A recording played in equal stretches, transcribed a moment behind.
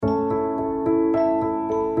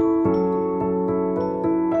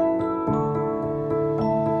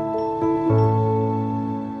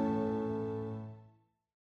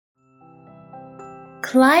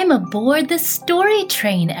Climb aboard the story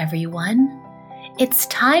train, everyone. It's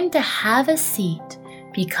time to have a seat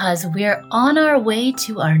because we're on our way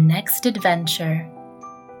to our next adventure.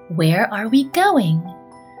 Where are we going?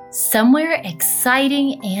 Somewhere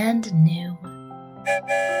exciting and new.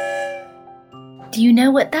 Do you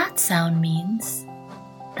know what that sound means?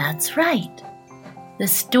 That's right. The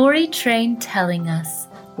story train telling us,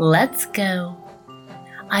 let's go.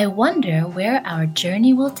 I wonder where our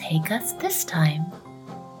journey will take us this time.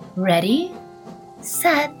 Ready,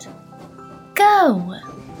 set, go!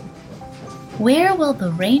 Where will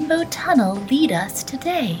the rainbow tunnel lead us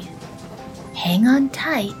today? Hang on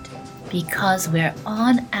tight because we're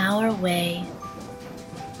on our way.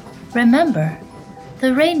 Remember,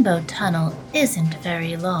 the rainbow tunnel isn't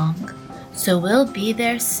very long, so we'll be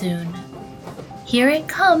there soon. Here it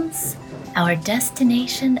comes, our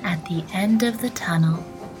destination at the end of the tunnel.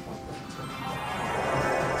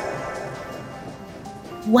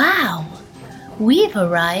 Wow! We've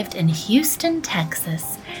arrived in Houston,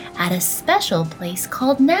 Texas, at a special place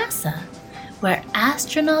called NASA, where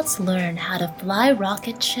astronauts learn how to fly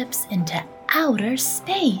rocket ships into outer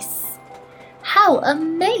space. How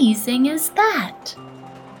amazing is that?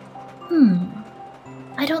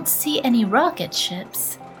 I don't see any rocket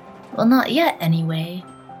ships. Well, not yet anyway.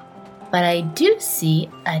 But I do see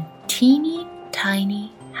a teeny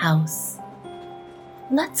tiny house.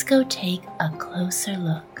 Let's go take a closer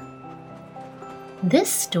look.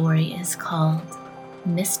 This story is called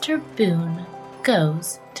Mr. Boone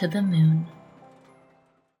Goes to the Moon.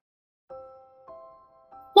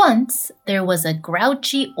 Once there was a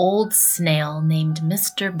grouchy old snail named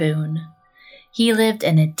Mr. Boone. He lived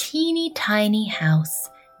in a teeny tiny house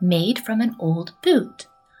made from an old boot.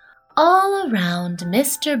 All around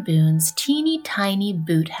Mr. Boone's teeny tiny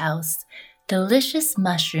boot house, delicious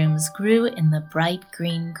mushrooms grew in the bright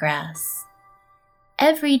green grass.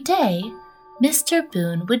 Every day, Mr.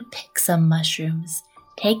 Boone would pick some mushrooms,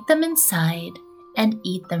 take them inside, and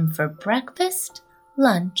eat them for breakfast,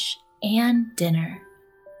 lunch, and dinner.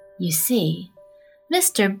 You see,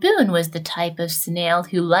 Mr. Boone was the type of snail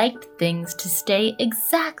who liked things to stay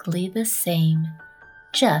exactly the same,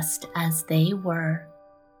 just as they were.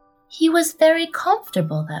 He was very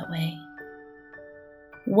comfortable that way.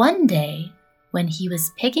 One day, when he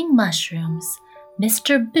was picking mushrooms,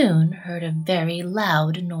 Mr. Boone heard a very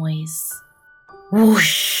loud noise.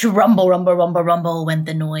 Whoosh! Rumble, rumble, rumble, rumble went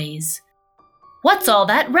the noise. What's all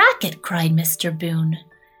that racket? Cried Mr. Boone.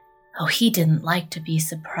 Oh, he didn't like to be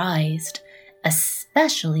surprised,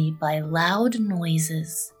 especially by loud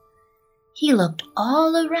noises. He looked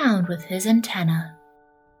all around with his antenna.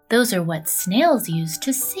 Those are what snails use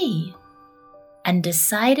to see, and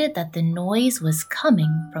decided that the noise was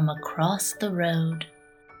coming from across the road.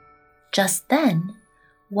 Just then,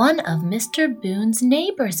 one of Mr. Boone's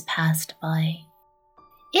neighbors passed by.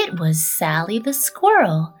 It was Sally the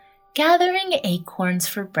squirrel, gathering acorns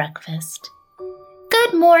for breakfast.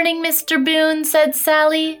 Good morning, Mr. Boone, said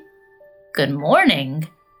Sally. Good morning,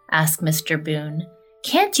 asked Mr. Boone.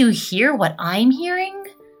 Can't you hear what I'm hearing?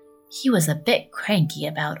 He was a bit cranky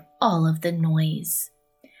about all of the noise.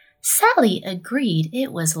 Sally agreed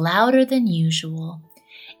it was louder than usual.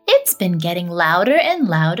 It's been getting louder and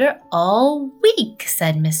louder all week,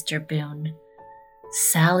 said Mr. Boone.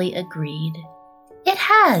 Sally agreed. It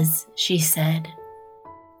has, she said.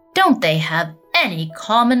 Don't they have any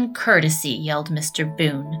common courtesy, yelled Mr.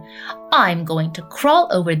 Boone. I'm going to crawl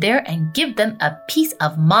over there and give them a piece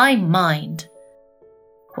of my mind.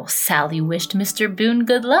 Well, Sally wished Mr. Boone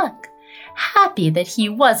good luck, happy that he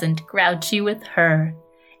wasn't grouchy with her,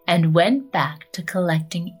 and went back to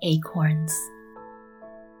collecting acorns.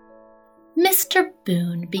 Mr.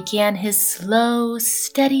 Boone began his slow,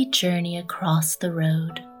 steady journey across the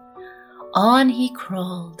road. On he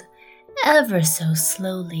crawled, ever so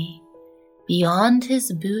slowly, beyond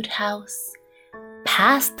his boot house,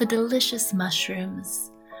 past the delicious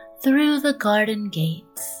mushrooms, through the garden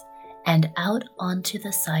gates, and out onto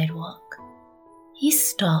the sidewalk. He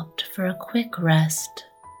stopped for a quick rest.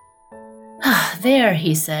 There,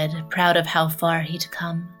 he said, proud of how far he'd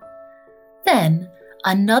come. Then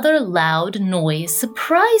another loud noise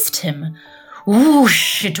surprised him.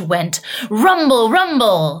 Whoosh it went, rumble,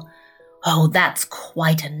 rumble. Oh, that's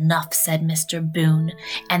quite enough, said Mr. Boone,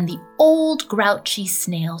 and the old grouchy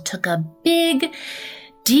snail took a big,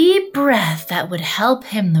 deep breath that would help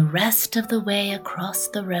him the rest of the way across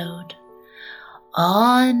the road.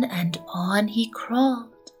 On and on he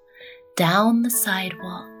crawled, down the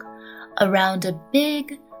sidewalk, around a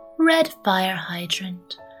big red fire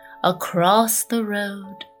hydrant, across the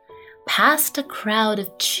road, past a crowd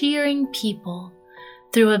of cheering people,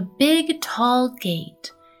 through a big tall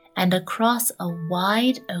gate and across a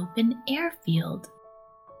wide open airfield.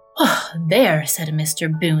 "Oh, there," said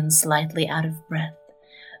Mr. Boone, slightly out of breath.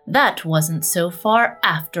 "That wasn't so far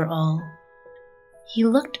after all." He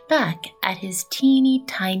looked back at his teeny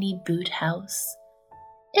tiny boot house.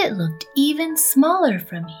 It looked even smaller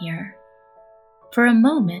from here. For a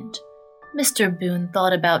moment, Mr. Boone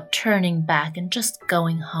thought about turning back and just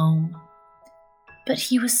going home. But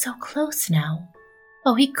he was so close now.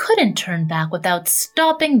 Oh, he couldn't turn back without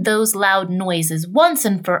stopping those loud noises once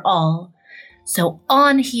and for all. So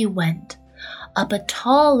on he went, up a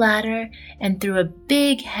tall ladder and through a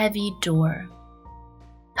big, heavy door.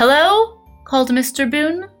 "Hello?" called Mr.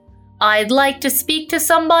 Boone. "I'd like to speak to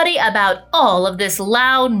somebody about all of this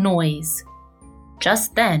loud noise."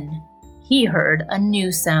 Just then, he heard a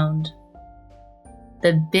new sound.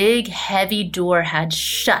 The big, heavy door had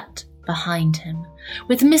shut behind him,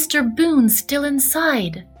 with Mr. Boone still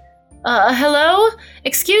inside. Hello?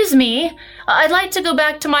 Excuse me. I'd like to go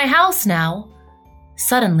back to my house now."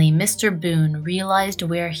 Suddenly, Mr. Boone realized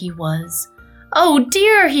where he was. "Oh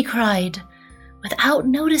dear," he cried. Without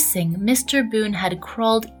noticing, Mr. Boone had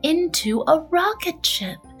crawled into a rocket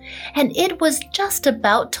ship, and it was just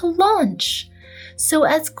about to launch. So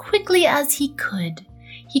as quickly as he could,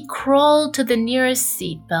 he crawled to the nearest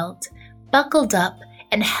seatbelt, buckled up,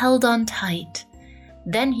 and held on tight.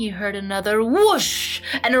 Then he heard another whoosh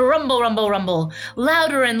and a rumble, rumble, rumble,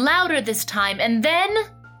 louder and louder this time, and then,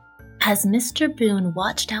 as Mr. Boone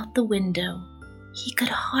watched out the window, he could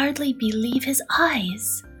hardly believe his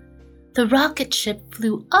eyes. The rocket ship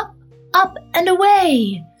flew up, up, and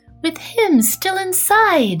away, with him still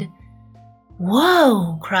inside.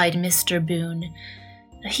 "Whoa!" cried Mr. Boone.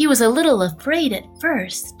 He was a little afraid at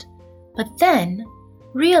first, but then,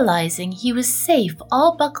 realizing he was safe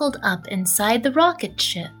all buckled up inside the rocket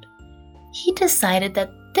ship, he decided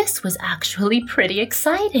that this was actually pretty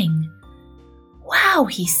exciting. "Wow,"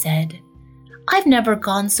 he said, "I've never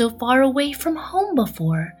gone so far away from home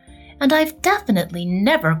before, and I've definitely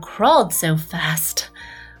never crawled so fast.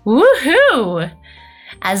 Woohoo!"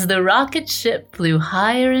 As the rocket ship flew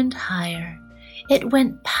higher and higher, it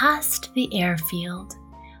went past the airfield,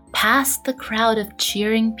 past the crowd of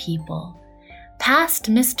cheering people, past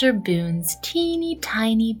Mr. Boone's teeny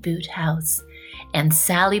tiny boot house, and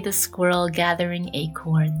Sally the squirrel gathering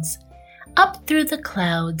acorns, up through the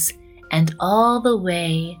clouds, and all the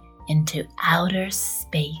way into outer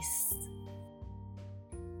space.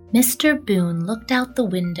 Mr. Boone looked out the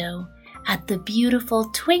window at the beautiful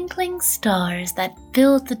twinkling stars that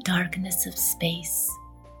filled the darkness of space.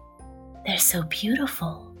 "They're so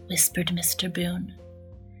beautiful," whispered Mr. Boone.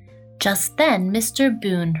 Just then, Mr.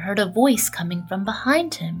 Boone heard a voice coming from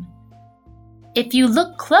behind him. "If you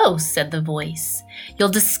look close," said the voice, "you'll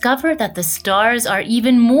discover that the stars are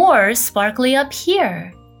even more sparkly up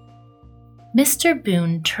here." Mr.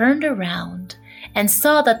 Boone turned around and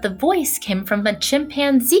saw that the voice came from a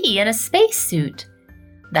chimpanzee in a spacesuit.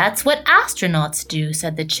 "That's what astronauts do,"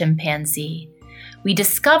 said the chimpanzee. "We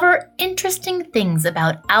discover interesting things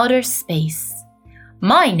about outer space.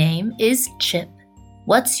 My name is Chip.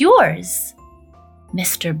 What's yours?"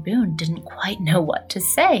 Mr. Boone didn't quite know what to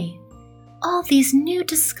say. All these new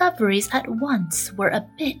discoveries at once were a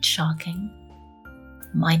bit shocking.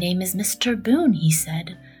 "My name is Mr. Boone," he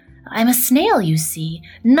said. "I'm a snail, you see,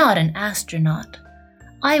 not an astronaut.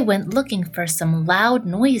 I went looking for some loud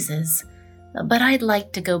noises, but I'd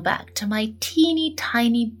like to go back to my teeny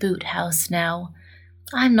tiny boot house now.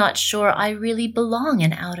 I'm not sure I really belong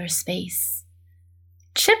in outer space."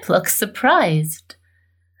 Chip looked surprised.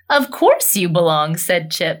 "Of course you belong,"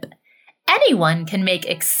 said Chip. "Anyone can make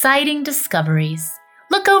exciting discoveries.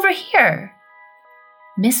 Look over here."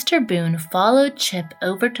 Mr. Boone followed Chip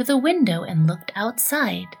over to the window and looked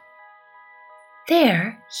outside.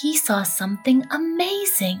 There, he saw something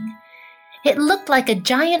amazing. It looked like a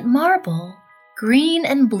giant marble, green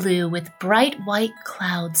and blue with bright white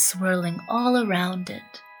clouds swirling all around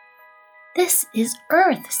it. "This is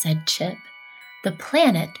Earth," said Chip, "the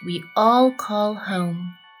planet we all call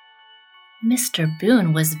home." Mr.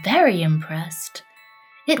 Boone was very impressed.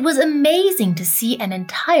 It was amazing to see an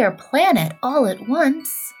entire planet all at once.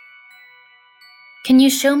 "Can you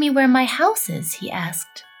show me where my house is?" he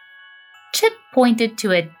asked. Chip pointed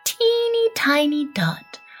to a teeny tiny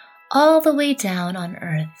dot all the way down on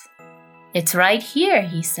Earth. "It's right here,"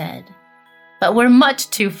 he said, "but we're much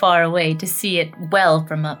too far away to see it well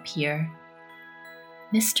from up here."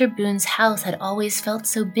 Mr. Boone's house had always felt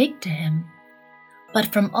so big to him,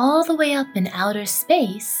 but from all the way up in outer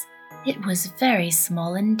space, it was very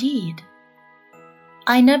small indeed.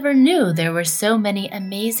 I never knew there were so many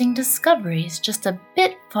amazing discoveries just a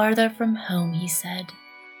bit farther from home, he said.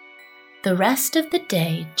 The rest of the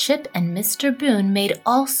day, Chip and Mr. Boone made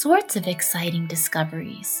all sorts of exciting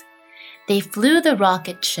discoveries. They flew the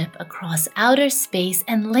rocket ship across outer space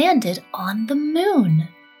and landed on the moon.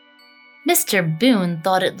 Mr. Boone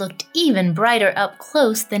thought it looked even brighter up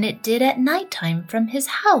close than it did at nighttime from his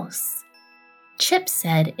house. Chip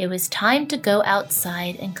said it was time to go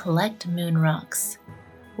outside and collect moon rocks.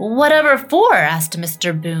 "Whatever for?" asked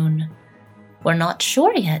Mr. Boone. "We're not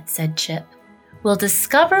sure yet," said Chip. "We'll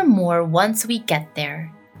discover more once we get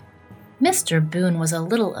there." Mr. Boone was a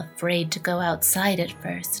little afraid to go outside at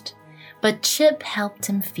first, but Chip helped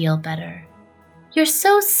him feel better. "You're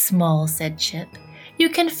so small," said Chip. "You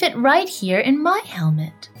can fit right here in my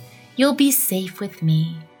helmet. You'll be safe with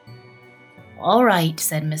me." "All right,"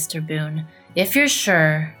 said Mr. Boone, "if you're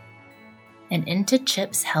sure." And into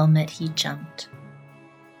Chip's helmet he jumped.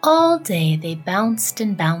 All day they bounced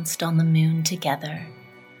and bounced on the moon together.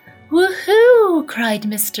 "Woohoo!" cried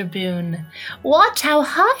Mr. Boone. "Watch how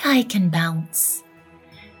high I can bounce."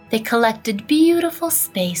 They collected beautiful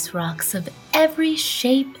space rocks of every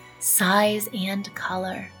shape, size, and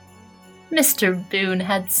color. Mr. Boone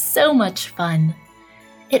had so much fun.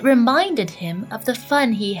 It reminded him of the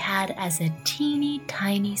fun he had as a teeny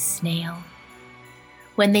tiny snail.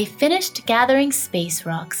 When they finished gathering space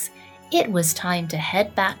rocks, it was time to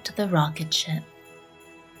head back to the rocket ship.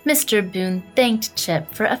 Mr. Boone thanked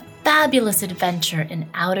Chip for a fabulous adventure in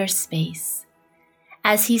outer space.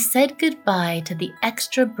 As he said goodbye to the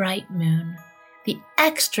extra bright moon, the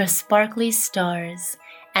extra sparkly stars,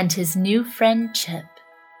 and his new friend Chip,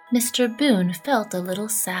 Mr. Boone felt a little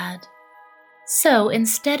sad. So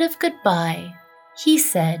instead of goodbye, he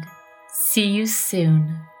said, "See you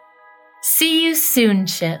soon." "See you soon,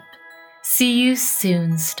 Chip. See you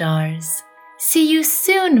soon, stars. See you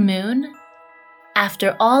soon, moon."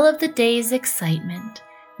 After all of the day's excitement,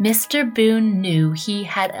 Mr. Boone knew he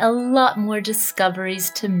had a lot more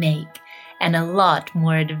discoveries to make and a lot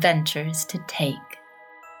more adventures to take.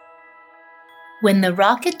 When the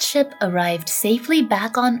rocket ship arrived safely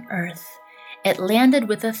back on Earth, it landed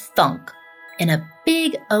with a thunk in a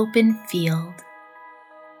big open field.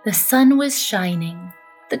 The sun was shining,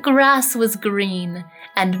 the grass was green,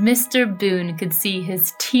 and Mr. Boone could see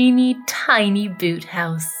his teeny tiny boot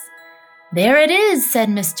house. "There it is," said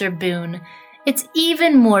Mr. Boone. "It's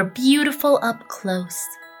even more beautiful up close,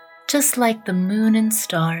 just like the moon and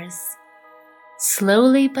stars."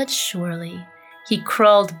 Slowly but surely, he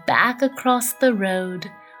crawled back across the road,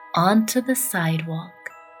 onto the sidewalk,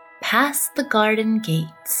 past the garden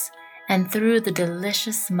gates, and through the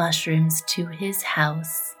delicious mushrooms to his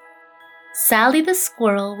house. Sally the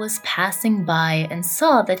squirrel was passing by and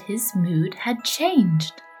saw that his mood had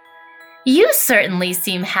changed. "You certainly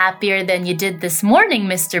seem happier than you did this morning,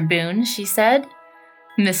 Mr. Boone," she said.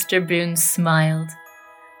 Mr. Boone smiled.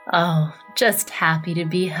 "Oh, just happy to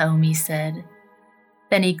be home," he said.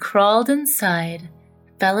 Then he crawled inside,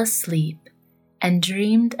 fell asleep, and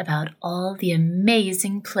dreamed about all the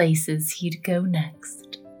amazing places he'd go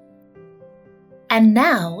next. And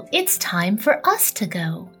now it's time for us to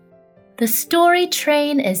go. The story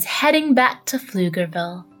train is heading back to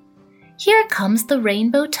Pflugerville. Here comes the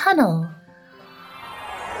Rainbow Tunnel.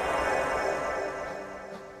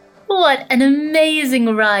 What an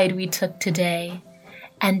amazing ride we took today.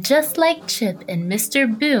 And just like Chip and Mr.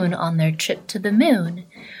 Boone on their trip to the moon,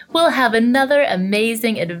 we'll have another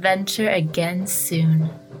amazing adventure again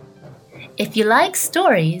soon. If you like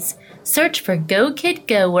stories, search for Go Kid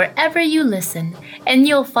Go wherever you listen, and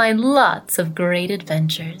you'll find lots of great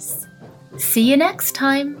adventures. See you next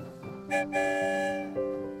time!